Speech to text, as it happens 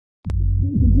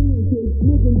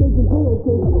Take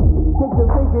the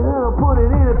bacon and I'll put it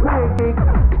in a pancake.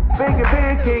 Bacon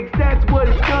pancakes, that's what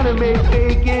it's gonna make.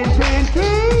 Bacon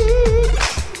pancakes.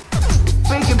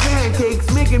 Bacon pancakes,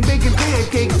 making bacon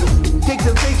pancakes. Take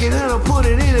the bacon and I'll put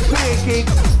it in a pancake.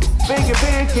 Bacon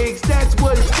pancakes, that's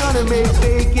what it's gonna make.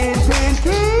 Bacon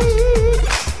pancakes.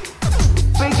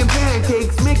 Bacon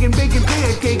pancakes, making bacon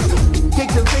pancakes.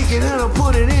 Take the bacon and I'll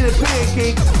put it in a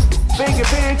pancake. Bacon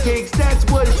pancakes, that's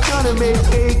what it's gonna make.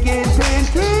 Bacon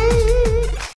pancakes.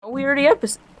 We already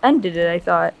ended it, I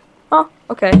thought. Oh,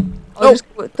 okay. I'll just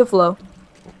go with the flow.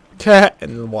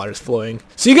 And the water's flowing.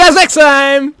 See you guys next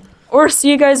time! Or see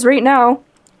you guys right now.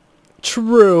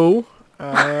 True. We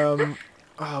don't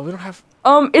have...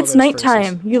 It's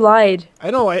nighttime. You lied.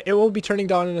 I know, it will be turning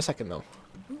down in a second though.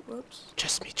 Whoops.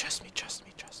 Trust me, trust me, trust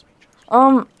me, trust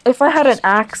me. If I had an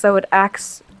axe, I would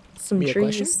axe some Me a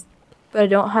trees. question? But I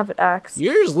don't have an axe.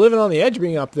 You're just living on the edge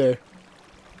being up there.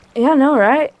 Yeah, no,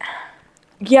 right?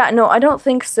 Yeah, no, I don't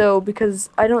think so,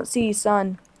 because I don't see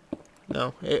sun.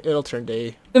 No, it'll turn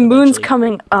day. The moon's eventually.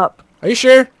 coming up. Are you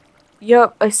sure?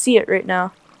 Yup, I see it right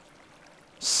now.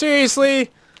 Seriously?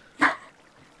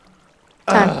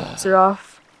 Times are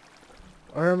off.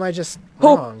 Or am I just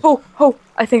Ho, wrong? ho, ho!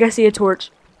 I think I see a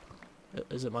torch.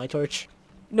 Is it my torch?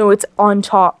 No, it's on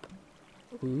top.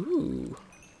 Ooh.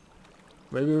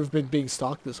 Maybe we've been being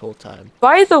stalked this whole time.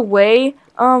 By the way,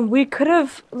 we could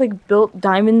have, like, built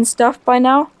diamond stuff by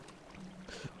now.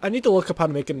 I need to look up how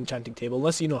to make an enchanting table,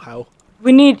 unless you know how.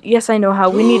 We need, yes, I know how.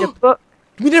 We need a book.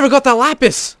 We never got that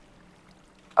lapis!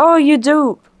 Oh, you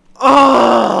do.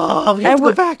 Oh, we have to go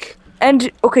would- back.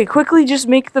 And, okay, quickly just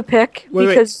make the pick, Wait,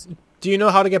 because... Do you know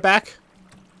how to get back?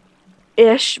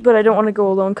 Ish, but I don't want to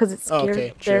go alone, because it's Oh, scary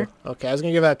okay, there. sure. Okay, I was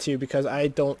gonna give that to you, because I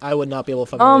would not be able to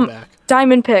find my way back.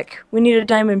 Diamond pick. We need a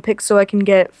diamond pick so I can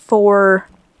get 4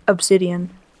 obsidian.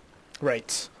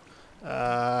 Right.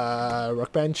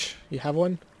 Workbench, you have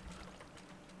one?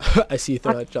 I see you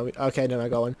throwing that zombie. Okay, no, I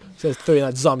got one. It says throwing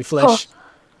that zombie flesh. Oh.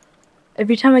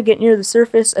 Every time I get near the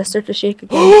surface, I start to shake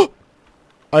again.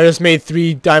 I just made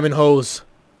 3 diamond hoes.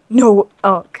 No.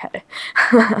 Oh, okay.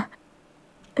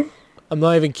 I'm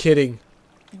not even kidding.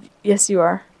 Yes, you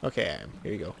are. Okay, I am.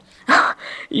 Here you go.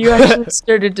 You actually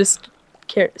started to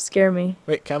scare me.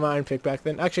 Wait, can my iron pick back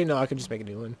then? Actually, no, I can just make a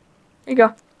new one. Here you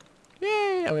go.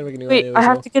 Yay! I'm gonna make a new Wait, one. I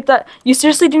have to get that. You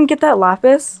seriously didn't get that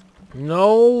lapis?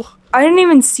 No. I didn't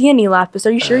even see any lapis.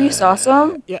 Are you sure you saw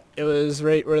some? Yeah, it was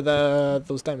right where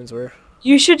those diamonds were.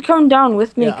 You should come down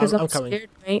with me Yeah, because I'm I'm coming. scared,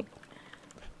 mate.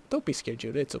 Don't be scared,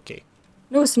 Judah. It's okay.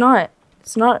 No, it's not.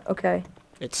 It's not okay.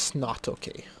 It's not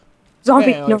okay.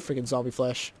 Zombie. Hey, No. freaking zombie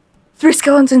flesh. 3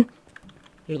 skeletons.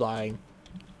 You're lying.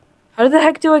 How the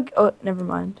heck do I? Oh, never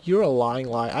mind. You're a lying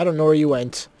lie. I don't know where you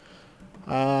went.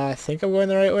 I think I'm going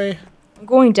the right way. I'm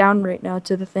going down right now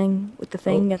to the thing with the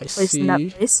thing Oh, at the I place in that see.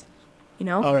 place. You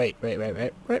know? Oh, right.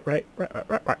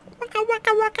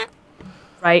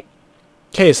 Right.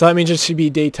 Okay, so that means it should be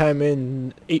daytime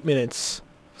in 8 minutes.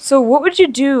 So what would you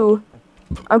do?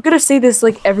 I'm gonna say this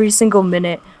like every single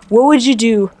minute. What would you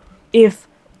do if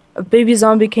a baby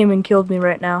zombie came and killed me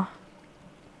right now?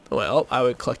 Well, I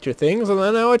would collect your things and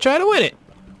then I would try to win it.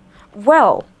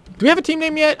 Well, Do we have a team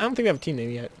name yet? I don't think we have a team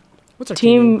name yet. What's our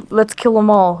team name? let's kill them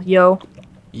all, yo.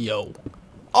 Yo.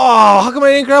 Oh, how come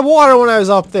I didn't grab water when I was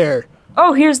up there?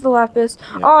 Oh, here's the lapis.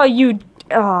 Yeah. Oh, you.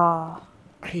 Ah.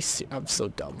 I'm so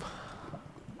dumb.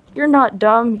 You're not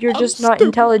dumb. You're just not stupid.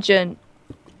 intelligent.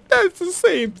 That's the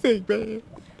same thing, man.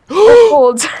 Or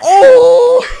cold.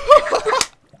 Oh!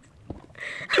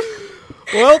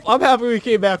 Well, I'm happy we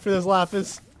came back for this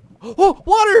lapis. Oh,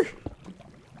 water!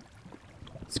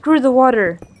 Screw the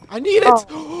water. I need it.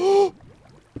 Oh.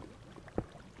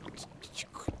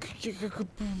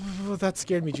 That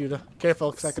scared me, Judah.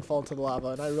 Careful, because I could fall into the lava,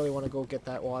 and I really want to go get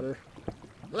that water.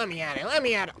 Let me at it. Let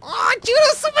me at it. Oh,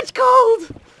 Judah, so much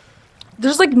gold!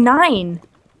 There's like 9.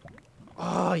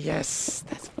 Oh, yes.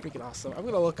 That's freaking awesome. I'm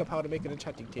going to look up how to make an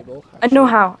enchanting table. I know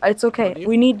how. It's How okay. do you?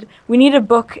 We need a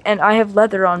book, and I have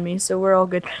leather on me, so we're all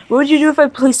good. What would you do if I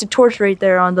placed a torch right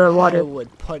there on the I water?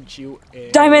 would punch you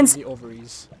in Diamonds! the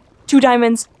ovaries. 2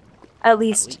 diamonds. At At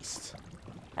least. least.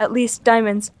 At least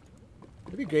diamonds.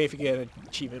 It'd be great if you get an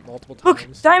achievement multiple Look,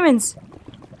 times. diamonds.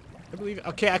 I believe.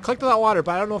 Okay, I collected that water,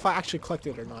 but I don't know if I actually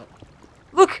collected it or not.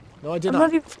 Look. No, I did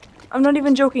I'm not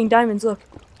even joking. Diamonds. Look.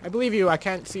 I believe you. I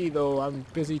can't see though. I'm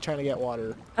busy trying to get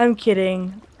water. I'm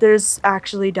kidding. There's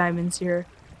actually diamonds here.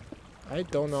 I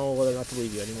don't know whether or not to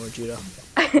believe you anymore, Judah.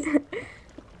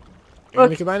 You're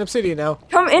making mine obsidian now.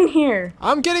 Come in here.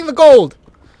 I'm getting the gold.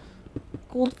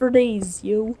 Gold for days,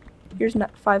 yo. Here's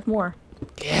 5 more.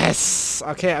 Yes.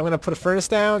 Okay, I'm gonna put a furnace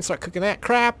down. Start cooking that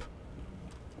crap.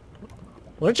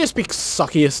 Wouldn't it just be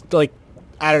suckiest, like,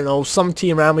 I don't know, some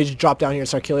team randomly just drop down here and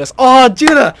start killing us? Oh,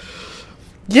 Judah!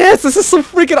 Yes, this is so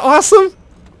freaking awesome!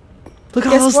 Look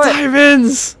at all those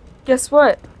diamonds! Guess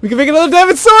what? We can make another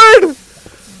diamond sword!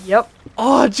 Yep.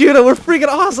 Oh, Judah, we're freaking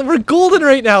awesome! We're golden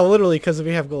right now, literally, because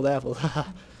we have gold apples. Ha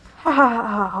ha ha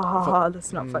ha ha,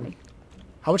 that's not funny.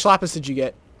 How much lapis did you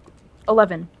get?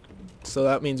 11. So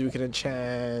that means we can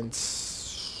enchant...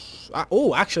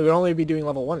 oh, actually, we'll only be doing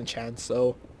level 1 enchants,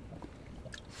 so...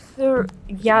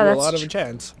 Yeah, that's a lot of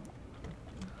enchants.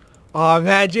 Oh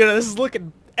man, Judah, this is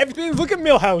looking... Everything's looking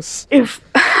Millhouse!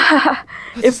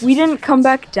 If we didn't come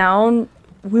back down,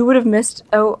 we would have missed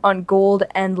out on gold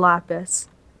and lapis.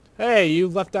 Hey, you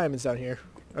left diamonds down here.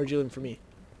 Or did you leave them for me?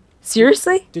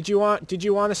 Seriously? Did you want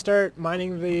to start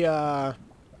mining the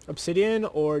obsidian,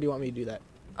 or do you want me to do that?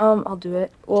 I'll do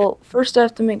it. Well, first I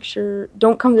have to make sure...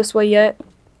 Don't come this way yet.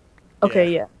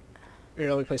 Okay, yeah.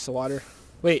 Here, let me place the water.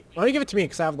 Wait, why don't you give it to me,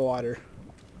 because I have the water.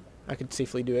 I could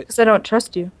safely do it. Because I don't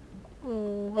trust you.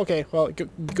 Okay, well,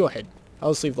 go ahead. I'll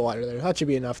just leave the water there. That should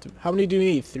be enough. How many do you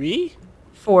need? 3?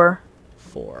 4.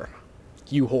 4.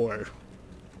 You whore.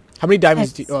 How many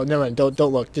diamonds do you... Oh, never mind. Don't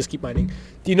look. Just keep mining.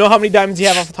 Do you know how many diamonds you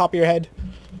have off the top of your head?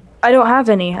 I don't have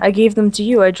any. I gave them to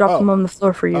you. I dropped them on the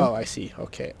floor for you. Oh, I see.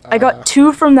 Okay. I got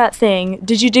 2 from that thing.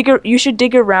 Did you dig... You should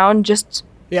dig around just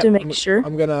to make sure.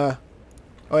 I'm gonna...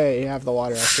 Oh, yeah, you have the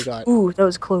water. I forgot. Ooh, that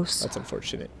was close. That's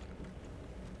unfortunate.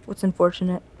 What's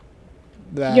unfortunate?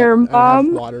 That Your I don't mom?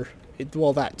 have water.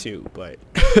 Well, that too, but...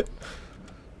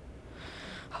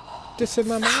 Dissing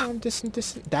my mom.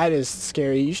 Dissing. That is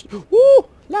scary. You should... Woo!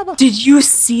 Lava! Did you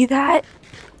see that?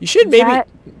 You should maybe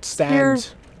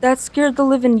stand... That scared the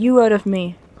living you out of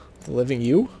me. The living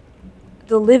you?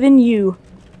 The living you.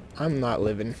 I'm not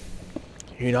living.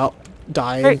 You're not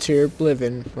dying to your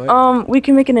living. What? We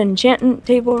can make an enchantment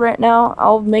table right now.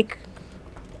 I'll make...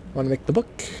 Want to make the book?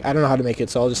 I don't know how to make it,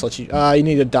 so I'll just let you... you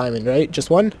need a diamond, right? Just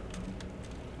one?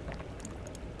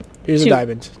 Here's 2. a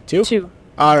diamond. 2? 2.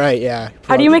 Alright, yeah.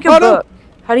 How do you make a book?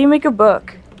 How do you make a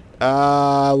book?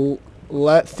 What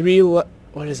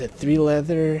is it? 3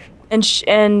 leather...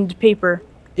 And paper.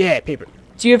 Yeah, paper.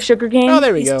 Do you have sugarcane? Oh,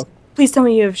 there we go. Please tell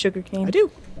me you have sugarcane. I do.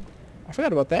 I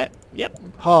forgot about that. Yep.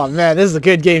 Oh, man, this is a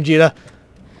good game, Judah.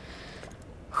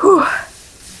 Whew.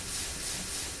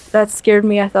 That scared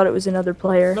me. I thought it was another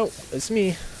player. Nope, it's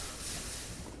me.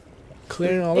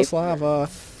 Clearing all this lava.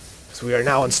 So we are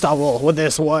now unstoppable with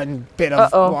this one bit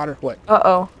of water. What?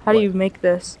 Uh-oh. How do you make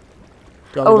this?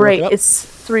 Oh, right. It's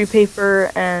 3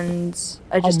 paper, and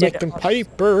I just did it. I'm making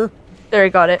paper. There, I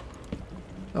got it.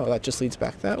 Oh, that just leads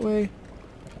back that way.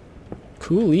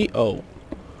 Coolio.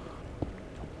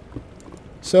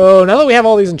 So, now that we have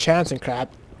all these enchants and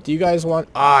crap, do you guys want...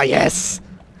 Ah, yes!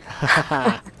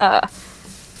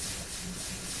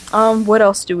 What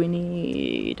else do we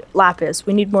need? Lapis.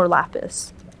 We need more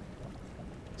lapis.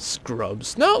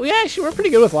 Scrubs. No, yeah, actually, we're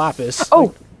pretty good with lapis.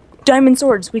 Oh! Like, diamond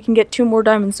swords. We can get 2 more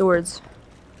diamond swords.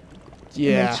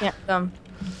 yeah. And enchant them.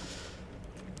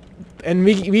 And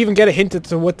we even get a hint as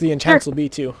to what the enchants will be,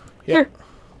 too. Here.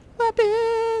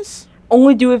 Lapis!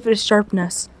 Only do it if it's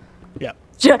sharpness. Yep.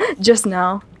 Just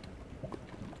now.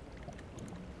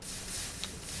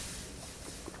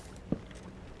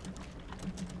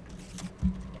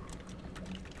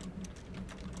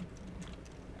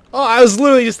 Oh, I was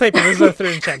literally just typing. There's no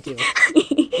 3rd enchant table.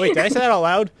 Wait, did I say that out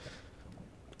loud?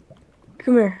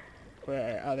 Come here.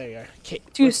 Where? Oh, there you are. Okay,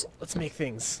 let's make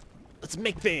things. Let's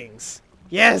make things.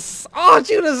 Yes! Oh,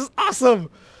 Judah, this is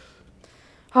awesome!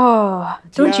 Oh,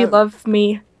 don't you love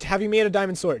me? Have you made a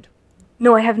diamond sword?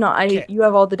 No, I have not. You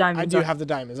have all the diamonds. I do have the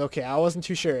diamonds. Okay, I wasn't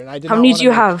too sure, and I did. How many do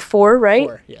you have? 4, right?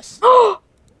 4. Yes. Oh!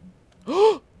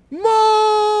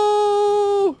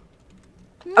 Mo!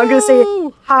 I'm gonna say,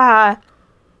 ha.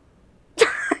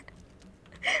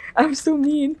 I'm so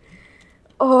mean.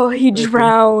 Oh, he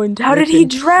drowned. How did he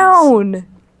drown?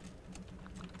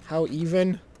 How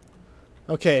even?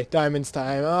 Okay, diamonds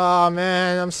time. Oh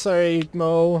man, I'm sorry,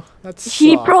 Mo. That sucks.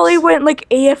 He probably went like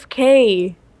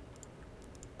AFK.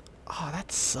 Oh,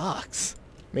 that sucks.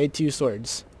 Made 2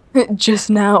 swords. Just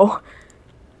now.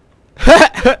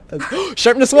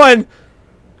 Sharpness 1.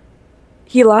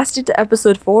 He lasted to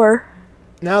episode 4.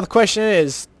 Now the question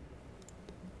is,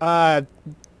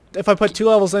 if I put 2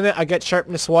 levels in it, I get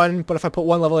sharpness 1. But if I put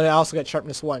 1 level in it, I also get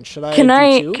sharpness 1. Should I?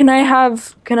 Do 2? Can I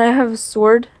have a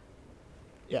sword?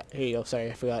 Yeah, here you go. Sorry,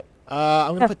 I forgot.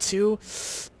 I'm gonna put 2.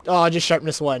 Oh, just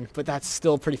sharpness 1, but that's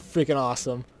still pretty freaking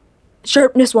awesome.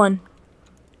 Sharpness 1.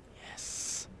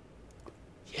 Yes.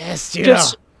 Yes, Judah.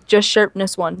 Just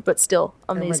sharpness 1, but still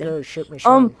amazing. Oh my God, sharpness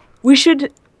 1. We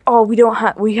should. Oh,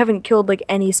 we haven't killed like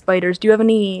any spiders. Do you have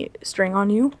any string on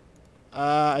you?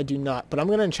 I do not, but I'm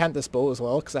gonna enchant this bow as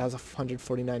well because it has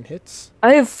 149 hits.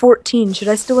 I have 14. Should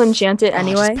I still enchant it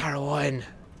anyway? Just power 1.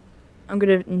 I'm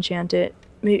gonna enchant it.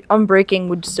 Maybe unbreaking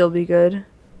would still be good.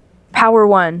 Power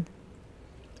 1.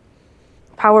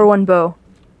 Power 1 bow.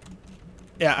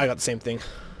 Yeah, I got the same thing.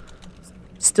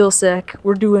 Still sick.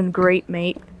 We're doing great,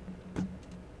 mate.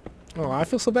 Oh, I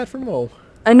feel so bad for Mo.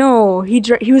 I know.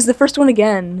 He was the first one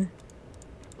again.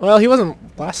 Well, he wasn't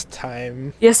last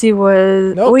time. Yes, he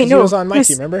was. Nope, oh, wait, no. he was on my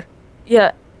team, remember?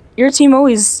 Yeah. Your team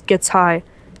always gets high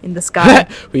in the sky.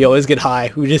 We always get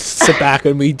high. We just sit back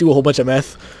and we do a whole bunch of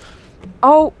meth.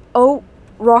 Oh,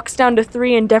 Rock's down to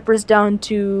 3 and Depper's down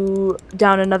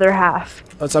another half.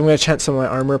 So I'm going to chant some of my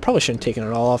armor. Probably shouldn't have taken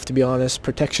it all off, to be honest.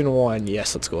 Protection 1.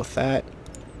 Yes, let's go with that.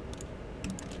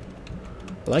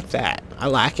 I like that. I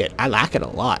like it. I like it a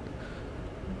lot.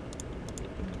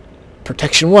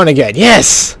 Protection 1 again.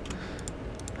 Yes!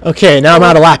 Okay, now I'm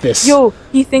out of lapis. Yo,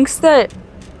 he thinks that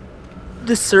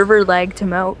the server lagged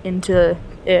him out into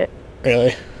it.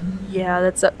 Really? Yeah,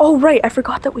 that's a... Oh, right. I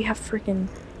forgot that we have freaking...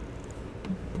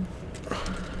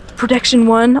 Protection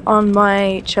 1 on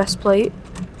my chest plate.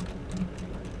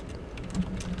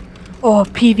 Oh,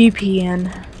 PvP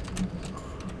in.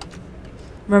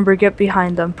 Remember, get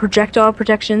behind them. Projectile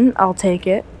protection, I'll take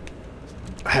it.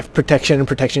 I have protection, and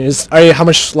protection is... how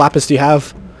much lapis do you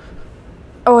have?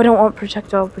 Oh, I don't want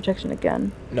projectile protection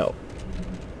again. No.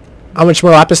 How much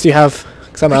more lapis do you have?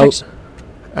 Because I'm out.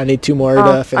 I need 2 more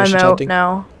to finish enchanting. I'm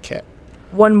out now. Okay.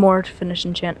 1 more to finish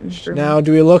enchanting. Now,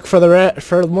 do we look for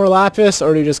for more lapis,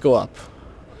 or do we just go up?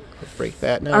 Let's break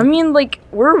that now. I mean, like,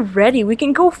 we're ready. We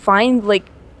can go find, like...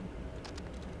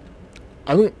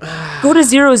 Go to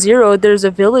 0-0. There's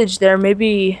a village there.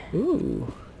 Maybe...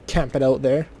 Ooh. Camp it out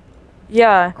there.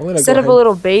 Yeah. I'm gonna set up a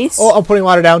little base. Oh, I'm putting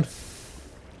water down.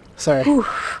 Sorry.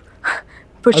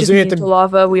 Pushes me into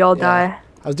lava. We all die.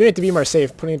 I was doing it to be more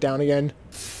safe. Putting it down again.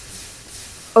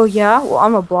 Oh, yeah? Well,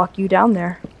 I'm gonna block you down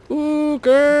there. Ooh,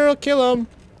 girl, kill him.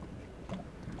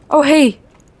 Oh, hey.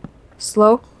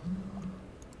 Slow.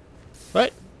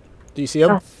 What? Do you see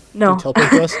him? No. Can you teleport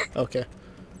to us? Okay.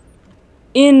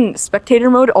 In spectator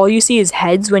mode, all you see is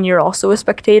heads when you're also a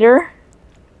spectator.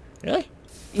 Really?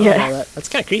 Yeah. That's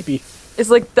kind of creepy. It's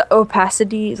like the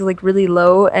opacity is like really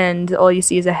low and all you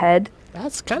see is a head.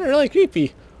 That's kind of really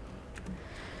creepy.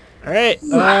 Alright,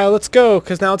 let's go,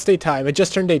 because now it's daytime. It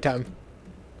just turned daytime.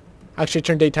 Actually, it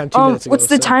turned daytime 2 minutes ago. What's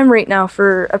the time right now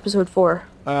for episode 4?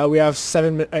 We have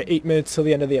 8 minutes till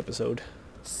the end of the episode.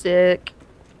 Sick.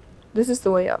 This is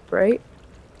the way up, right?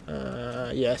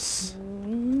 Yes.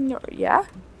 Yeah?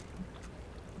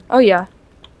 Oh, yeah.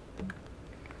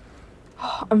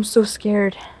 I'm so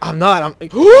scared. I'm not. I'm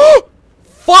like,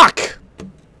 fuck!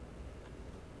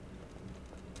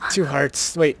 2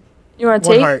 hearts. Wait. You want to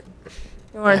 1 take? heart.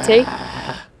 You want to take?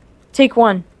 Take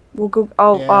 1. We'll go.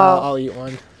 I'll eat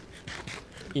 1.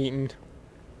 Eaten.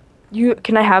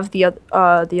 Can I have the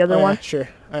other one? Sure.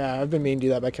 I've been meaning to do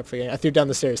that, but I kept forgetting. I threw it down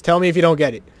the stairs. Tell me if you don't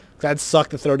get it. That'd suck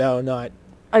to throw down or not.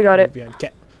 I got it. Okay.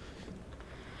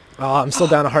 Oh, I'm still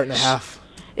down 1.5 hearts.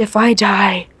 If I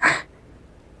die,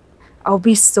 I'll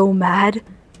be so mad.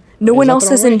 No one else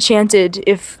is enchanted.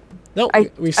 No,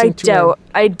 we've I seen 2.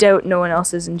 I doubt no one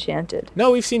else is enchanted.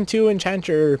 No, we've seen 2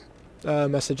 enchanter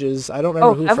messages. I don't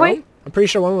remember who have from. we? I'm pretty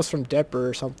sure one was from Depper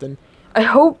or something. I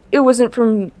hope it wasn't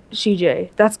from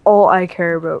CJ. That's all I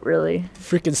care about, really.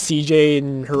 Freaking CJ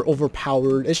and her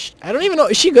overpowered. I don't even know.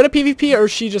 Is she good at PvP or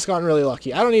has she just gotten really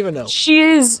lucky? I don't even know. She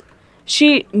is.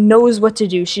 She knows what to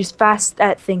do. She's fast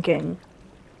at thinking.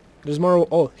 There's more.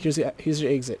 Oh, here's your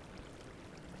exit.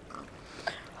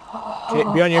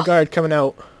 Okay, be on your guard coming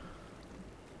out.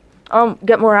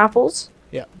 Get more apples?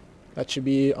 Yeah. That should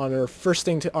be on our first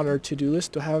thing on our to-do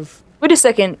list to have. Wait a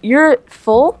second. You're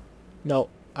full? No.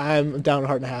 I'm down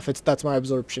 1.5 hearts. That's my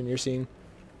absorption you're seeing.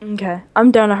 Okay.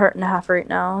 I'm down 1.5 hearts right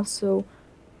now, so...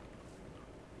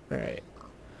 Alright.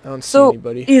 I don't see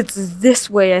anybody. It's this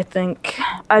way, I think.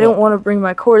 I don't want to bring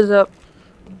my cores up.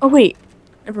 Oh, wait.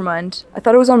 Never mind. I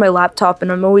thought it was on my laptop, and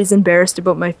I'm always embarrassed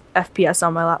about my FPS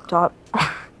on my laptop.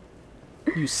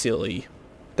 You silly.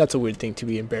 That's a weird thing to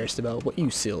be embarrassed about. What you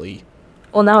silly.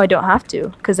 Well, now I don't have to,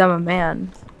 because I'm a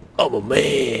man. I'm a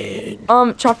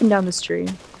man. Chopping down this tree.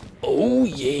 Oh,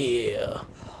 yeah.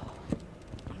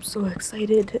 I'm so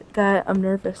excited that I'm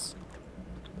nervous.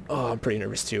 Oh, I'm pretty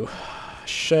nervous, too.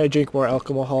 Should I drink more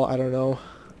alcohol? I don't know.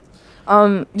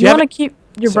 You want to keep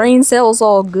your brain cells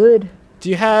all good.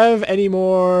 Do you have any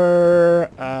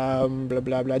more, blah,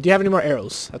 blah, blah. Do you have any more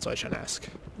arrows? That's what I was trying to ask.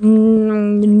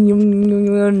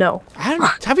 No.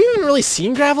 Have you even really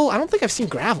seen gravel? I don't think I've seen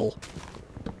gravel.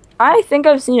 I think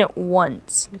I've seen it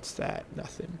once. What's that?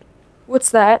 Nothing. What's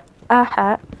that? a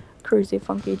hat. Crazy,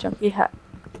 funky, junky hat.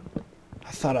 I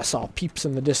thought I saw peeps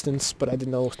in the distance, but I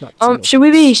didn't know it's not. Should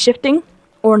we be shifting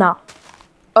or not?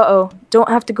 Uh-oh. Don't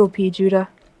have to go pee, Judah.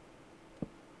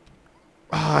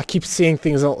 I keep seeing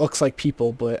things that looks like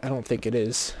people, but I don't think it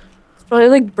is. It's probably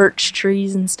like birch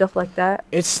trees and stuff like that.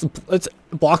 It's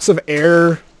blocks of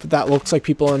air that looks like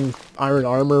people in iron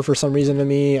armor for some reason to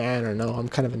me. I don't know. I'm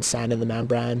kind of insane in the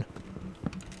membrane.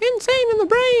 Insane in the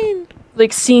brain.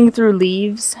 Like seeing through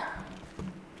leaves.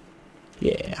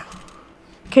 Yeah.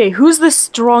 Okay, who's the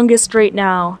strongest right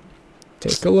now?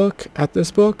 Take a look at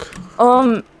this book.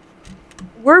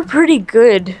 We're pretty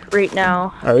good right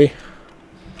now. Are we?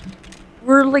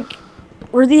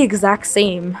 We're the exact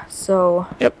same, so...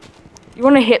 Yep. You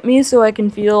want to hit me so I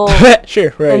can feel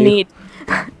sure, the need?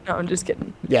 No, I'm just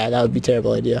kidding. Yeah, that would be a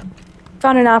terrible idea.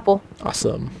 Found an apple.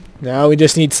 Awesome. Now we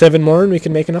just need 7 more and we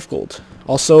can make enough gold.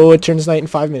 Also, it turns night in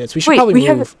 5 minutes. We should probably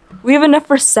move. We have enough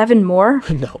for 7 more?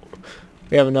 No.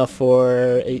 We have enough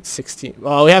for 8, 16.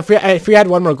 Well, if we had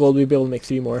 1 more gold, we'd be able to make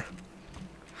 3 more.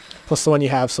 Plus the one you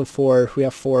have, so 4. We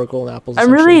have 4 golden apples.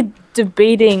 I'm really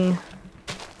debating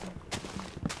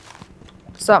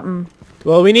something.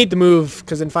 Well, we need to move,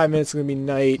 because in 5 minutes it's going to be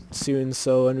night soon,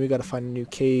 and we got to find a new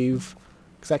cave.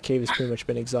 Because that cave has pretty much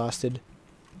been exhausted.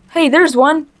 Hey, there's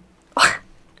one!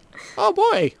 Oh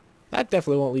boy! That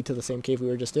definitely won't lead to the same cave we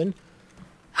were just in.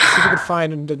 See if we can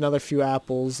find another few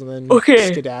apples, and then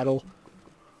skedaddle.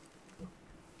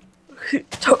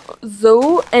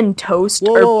 Zo and Toast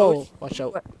whoa, are whoa, both... watch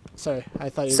out. What? Sorry, I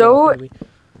thought you were going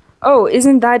Oh,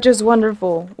 isn't that just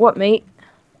wonderful? What, mate?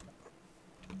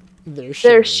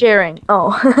 They're sharing.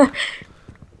 Oh.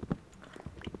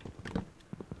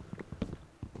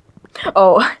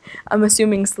 Oh, I'm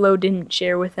assuming Slow didn't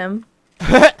share with him.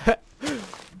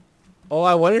 Oh,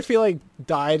 I wonder if he, like,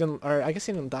 died in... Or, I guess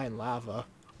he didn't die in lava.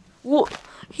 Well,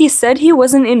 he said he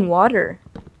wasn't in water.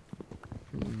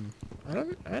 I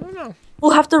don't know.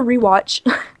 We'll have to rewatch.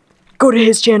 Go to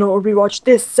his channel or rewatch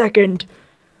this second.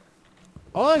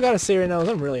 All I gotta say right now is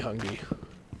I'm really hungry.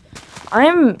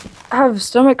 I have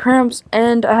stomach cramps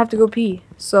and I have to go pee,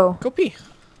 so... Go pee.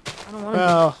 I don't want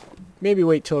to maybe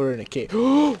wait till we're in a cave.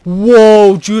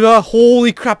 Whoa, Judah!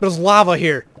 Holy crap, there's lava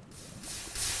here!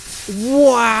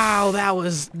 Wow, that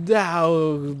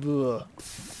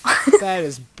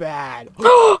is bad.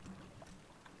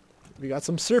 We got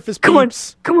some surface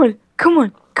peeps. Come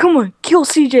on, kill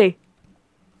CJ.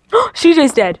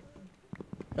 CJ's dead.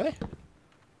 Really?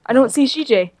 I don't see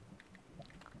CJ.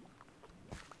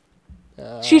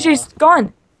 CJ's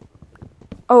gone.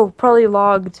 Oh, probably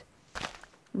logged.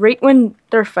 Right when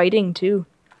they're fighting too.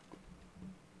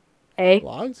 Hey.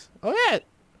 Logs? Oh yeah.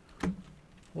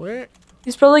 Where?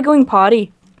 He's probably going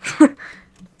potty.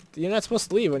 You're not supposed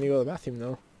to leave when you go to the bathroom,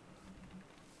 though.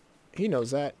 He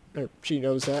knows that. Or she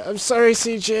knows that. I'm sorry,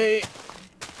 CJ.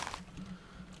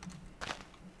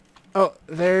 Oh,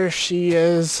 there she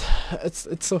is.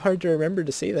 It's so hard to remember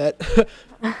to say that.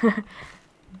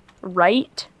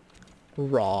 Right?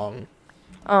 Wrong.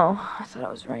 Oh, I thought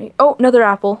I was right. Oh, another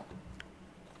apple.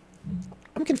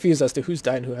 I'm confused as to who's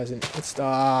died and who hasn't.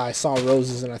 I saw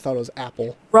roses and I thought it was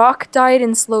apple. Rock died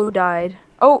and Slow died.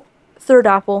 Oh, 3rd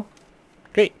apple.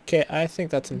 Great. Okay, I think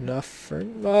that's enough for...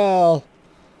 Well...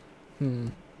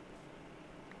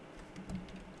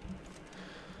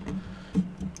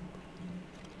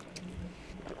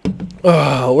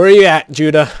 Oh, where are you at,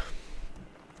 Judah?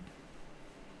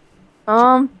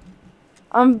 I'm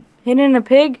hitting a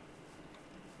pig.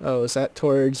 Oh, is that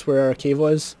towards where our cave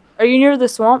was? Are you near the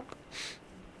swamp?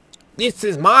 This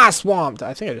is my swamp.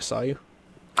 I think I just saw you.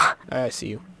 I see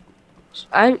you.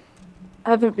 I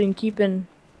haven't been keeping...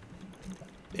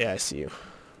 Yeah, I see you.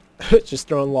 Just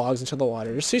throwing logs into the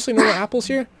water. There's seriously no more apples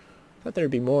here? I thought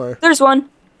there'd be more. There's one.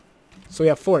 So we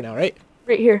have 4 now, right?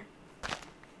 Right here.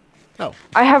 Oh.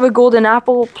 I have a golden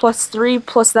apple plus 3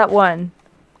 plus that 1.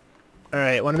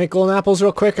 Alright, want to make golden apples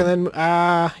real quick and then,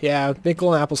 yeah, make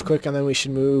golden apples quick and then we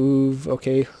should move.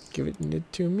 Okay, give it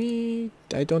to me.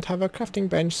 I don't have a crafting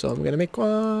bench, so I'm gonna make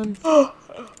one.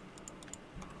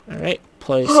 Alright,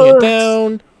 placing it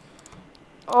down.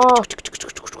 Oh.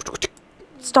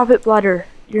 Stop it, Bladder.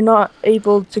 You're not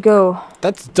able to go.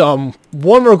 That's dumb.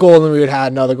 1 more gold and we would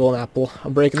have another golden apple.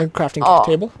 I'm breaking the crafting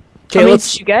table. Okay, how many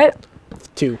did you get?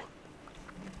 2.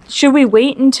 Should we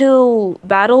wait until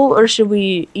battle or should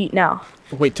we eat now?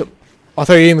 Wait till... I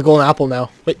thought you were eating the golden apple now.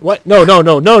 Wait, what? No.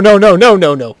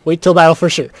 Wait till battle for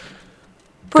sure.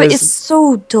 But it's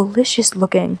so delicious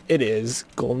looking. It is.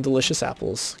 Golden delicious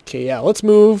apples. Okay, yeah, let's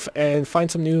move and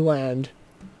find some new land.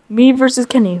 Me versus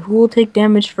Kenny. Who will take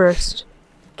damage first?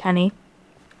 Kenny.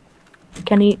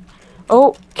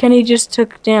 Oh, Kenny just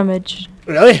took damage.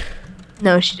 Really?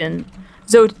 No, she didn't.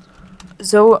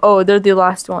 Oh, they're the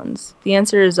last ones. The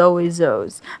answer is always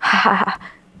Zozst.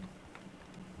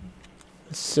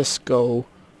 Let's just go.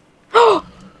 Oh,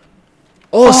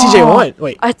 CJ won.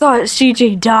 Wait. I thought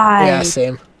CJ died. Yeah,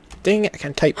 same. Dang it, I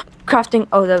can't type. Crafting.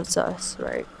 Oh, that was us,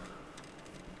 right?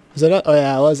 Was that? Oh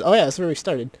yeah, it was. Oh yeah, that's where we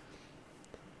started.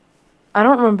 I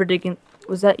don't remember digging.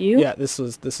 Was that you? Yeah, this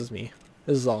was me.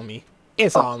 This is all me.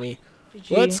 It's all me.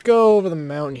 GG. Let's go over the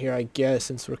mountain here, I guess,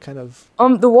 since we're kind of.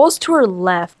 The walls to our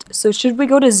left. So should we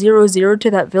go to 0-0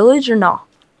 to that village or not?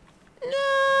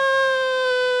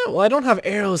 Well, I don't have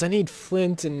arrows. I need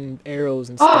flint and arrows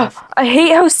and stuff. I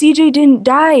hate how CJ didn't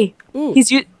die. Ooh.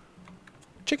 He's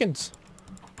Chickens.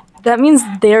 That means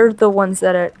they're the ones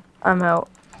that I'm out.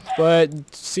 But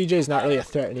CJ's not really a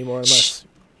threat anymore unless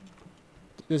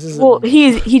this is. Well,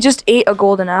 he just ate a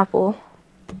golden apple.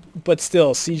 But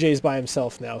still, CJ's by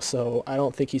himself now, so I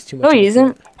don't think he's too much. No, he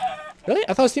isn't. Really?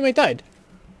 I thought his teammate died.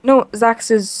 No, Zax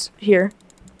is here.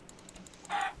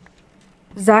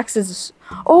 Zax is.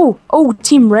 Oh,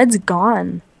 Team Red's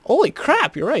gone. Holy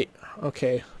crap! You're right.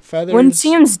 Okay, feathers. One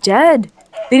team's dead.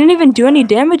 They didn't even do any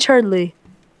damage hardly.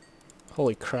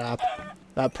 Holy crap!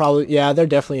 That probably, yeah, they're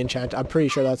definitely enchanted. I'm pretty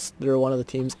sure they're one of the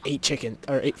teams.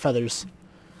 8 feathers.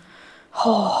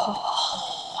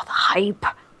 Oh, the hype.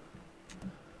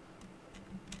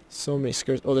 So many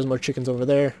skirts. Oh, there's more chickens over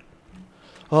there.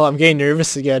 Oh, I'm getting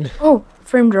nervous again. Oh,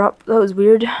 frame drop. That was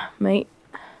weird, mate.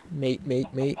 Mate.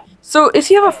 So if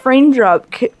you have a frame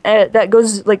drop that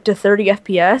goes like to 30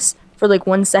 FPS for like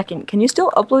 1 second, can you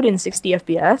still upload in 60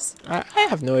 FPS? I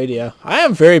have no idea. I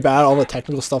am very bad at all the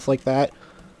technical stuff like that.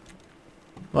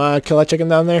 Kill that chicken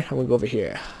down there. I'm gonna go over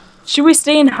here. Should we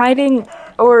stay in hiding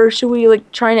or should we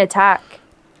like try and attack?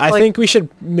 I think we should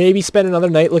maybe spend another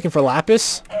night looking for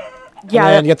lapis. Yeah.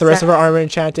 And get the rest of our armor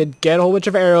enchanted, get a whole bunch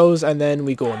of arrows, and then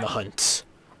we go on the hunt.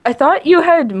 I thought you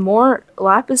had more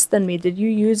lapis than me. Did you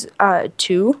use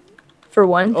 2 for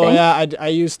one thing? Oh yeah, I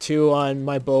used 2 on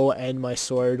my bow and my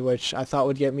sword, which I thought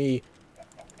would get me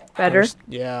better.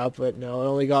 Yeah, but no, it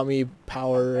only got me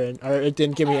power, or it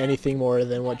didn't give me anything more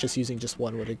than what just using just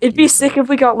 1 would have. It'd be sick if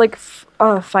we got like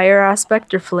fire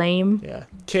aspect or flame. Yeah.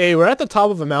 Okay, we're at the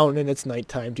top of a mountain and it's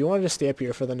nighttime. Do you want to just stay up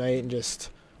here for the night and just,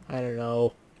 I don't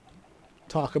know,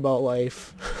 talk about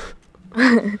life?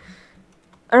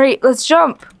 All right, let's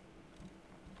jump.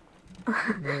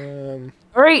 All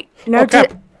right, now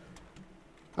crap.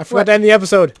 I forgot to end the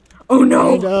episode. Oh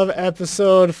no! End of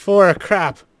episode 4.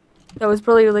 Crap. That was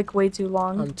probably like way too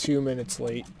long. I'm 2 minutes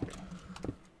late.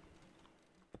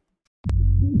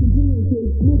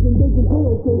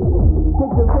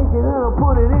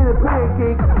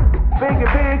 Bacon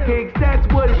pancakes,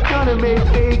 that's what it's gonna make.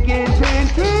 Bacon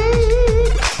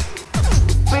pancakes.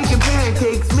 Bacon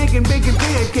pancakes, making bacon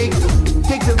pancakes.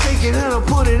 Take some bacon and I'll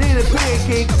put it in a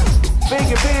pancake.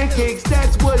 Bacon pancakes,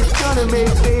 that's what it's gonna make.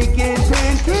 Bacon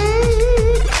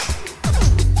pancakes.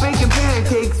 Bacon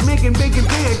pancakes, making bacon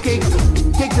pancakes.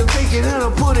 Take some bacon and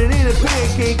I'll put it in a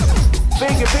pancake.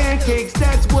 Bacon pancakes,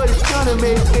 that's what it's gonna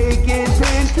make. Bacon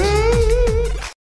pancakes.